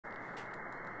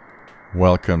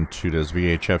Welcome to this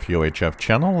VHF UHF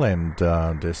channel, and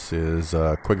this is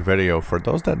a quick video for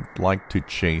those that like to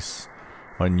chase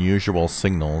unusual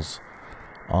signals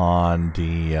on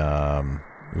the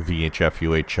VHF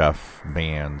UHF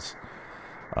bands.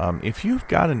 If you've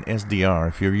got an SDR,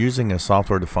 if you're using a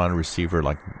software-defined receiver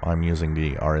like I'm using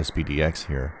the RSPDX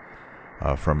here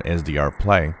from SDR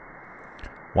Play,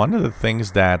 one of the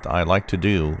things that I like to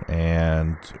do,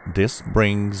 and this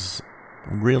brings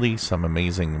really some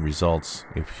amazing results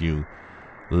if you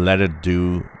let it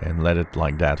do and let it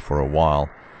like that for a while,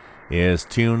 is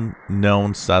tune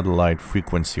known satellite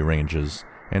frequency ranges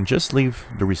and just leave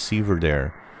the receiver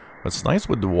there. What's nice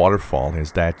with the waterfall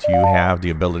is that you have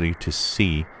the ability to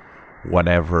see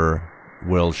whatever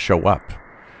will show up.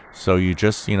 So you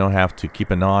just have to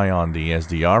keep an eye on the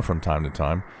SDR from time to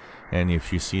time, and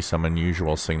if you see some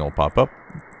unusual signal pop up,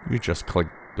 you just click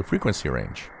the frequency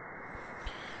range.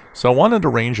 So one of the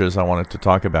ranges I wanted to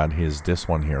talk about is this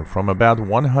one here, from about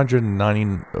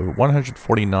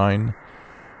 149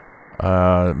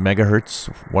 megahertz,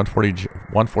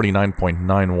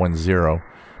 149.910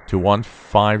 to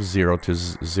 150 to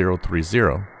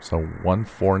 030. So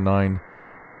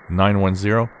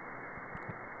 149.910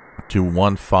 to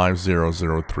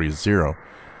 150,030.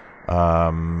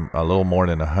 A little more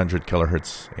than 100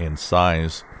 kilohertz in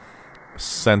size,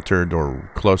 centered or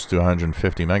close to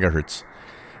 150 megahertz.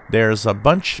 There's a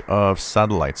bunch of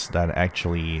satellites that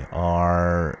actually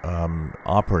are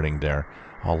operating there.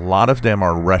 A lot of them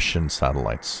are Russian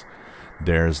satellites.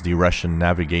 There's the Russian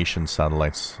navigation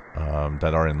satellites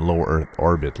that are in low Earth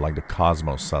orbit, like the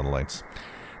Cosmos satellites.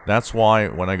 That's why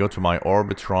when I go to my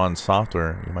Orbitron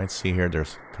software, you might see here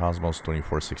there's Cosmos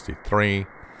 2463.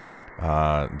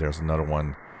 There's another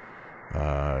one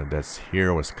that's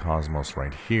here with Cosmos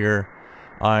right here.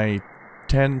 I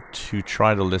tend to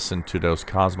try to listen to those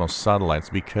Cosmos satellites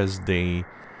because they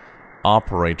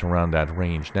operate around that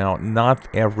range. Now, not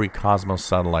every Cosmos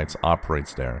satellite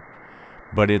operates there,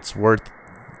 but it's worth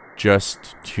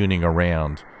just tuning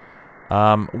around.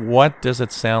 What does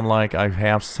it sound like? I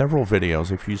have several videos.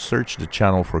 If you search the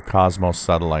channel for Cosmos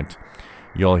satellite,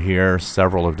 you'll hear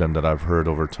several of them that I've heard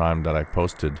over time that I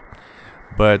posted.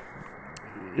 But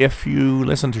if you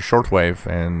listen to shortwave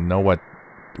and know what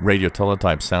radio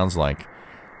teletype sounds like,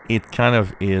 it kind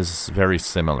of is very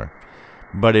similar,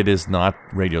 but it is not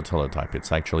radio teletype.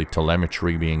 It's actually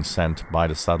telemetry being sent by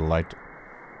the satellite.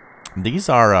 These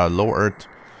are low Earth,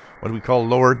 what we call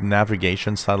low Earth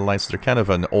navigation satellites. They're kind of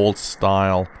an old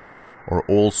style or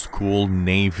old school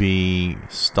Navy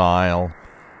style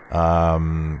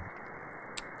kind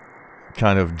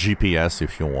of GPS,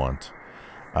 if you want.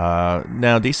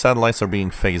 Now these satellites are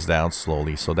being phased out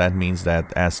slowly, so that means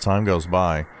that as time goes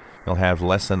by, you'll have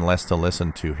less and less to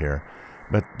listen to here.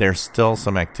 But there's still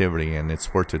some activity, and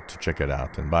it's worth it to check it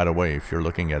out. And by the way, if you're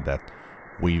looking at that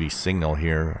wavy signal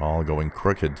here, all going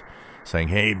crooked, saying,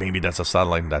 hey, maybe that's a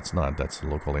satellite, that's not. That's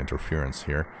local interference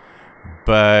here.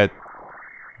 But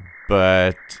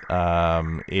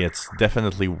it's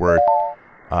definitely worth,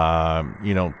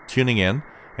 tuning in.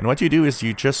 And what you do is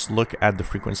you just look at the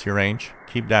frequency range,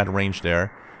 keep that range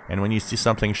there, and when you see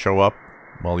something show up,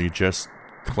 well, you just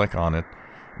click on it.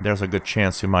 There's a good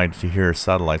chance you might hear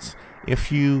satellites.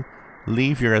 If you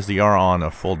leave your SDR on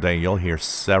a full day, you'll hear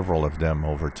several of them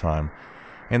over time.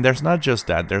 And there's not just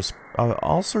that. There's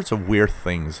all sorts of weird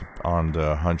things on the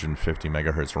 150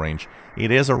 megahertz range. It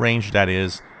is a range that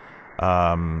is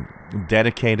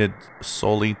dedicated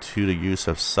solely to the use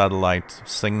of satellite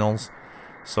signals.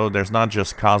 So there's not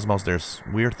just Cosmos, there's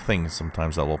weird things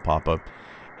sometimes that will pop up.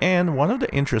 And one of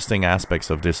the interesting aspects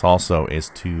of this also is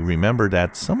to remember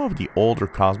that some of the older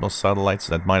Cosmos satellites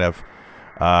that might have,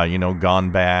 gone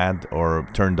bad or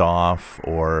turned off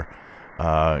or,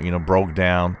 broke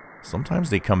down,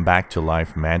 sometimes they come back to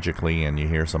life magically, and you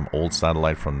hear some old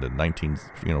satellite from the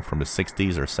from the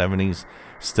 60s or 70s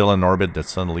still in orbit that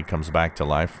suddenly comes back to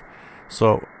life.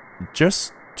 So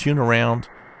just tune around,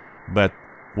 but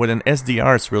with an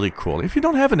SDR, it's really cool. If you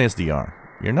don't have an SDR,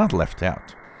 you're not left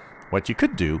out. What you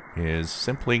could do is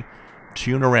simply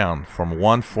tune around from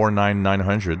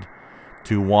 149,900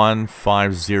 to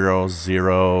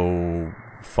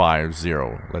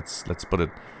 150,050. Let's put it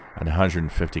at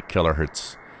 150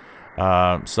 kilohertz.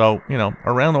 So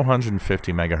around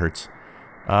 150 megahertz.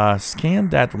 Scan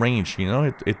that range.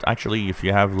 It actually, if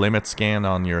you have limit scan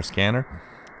on your scanner,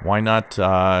 why not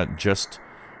just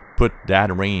put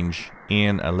that range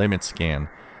in a limit scan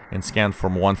and scan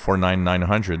from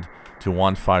 149,900 to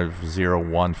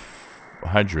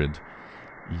 150,100.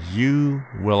 You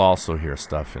will also hear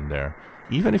stuff in there.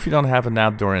 Even if you don't have an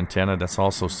outdoor antenna, that's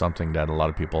also something that a lot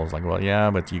of people is like, well,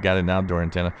 yeah, but you got an outdoor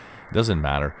antenna. It doesn't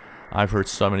matter. I've heard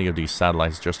so many of these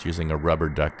satellites just using a rubber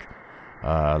duck,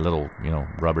 little,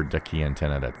 rubber ducky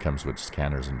antenna that comes with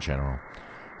scanners in general.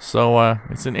 So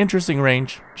it's an interesting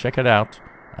range. Check it out,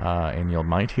 and you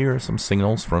might hear some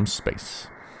signals from space.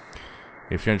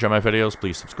 If you enjoy my videos,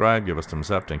 please subscribe, give us a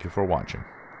thumbs up. Thank you for watching.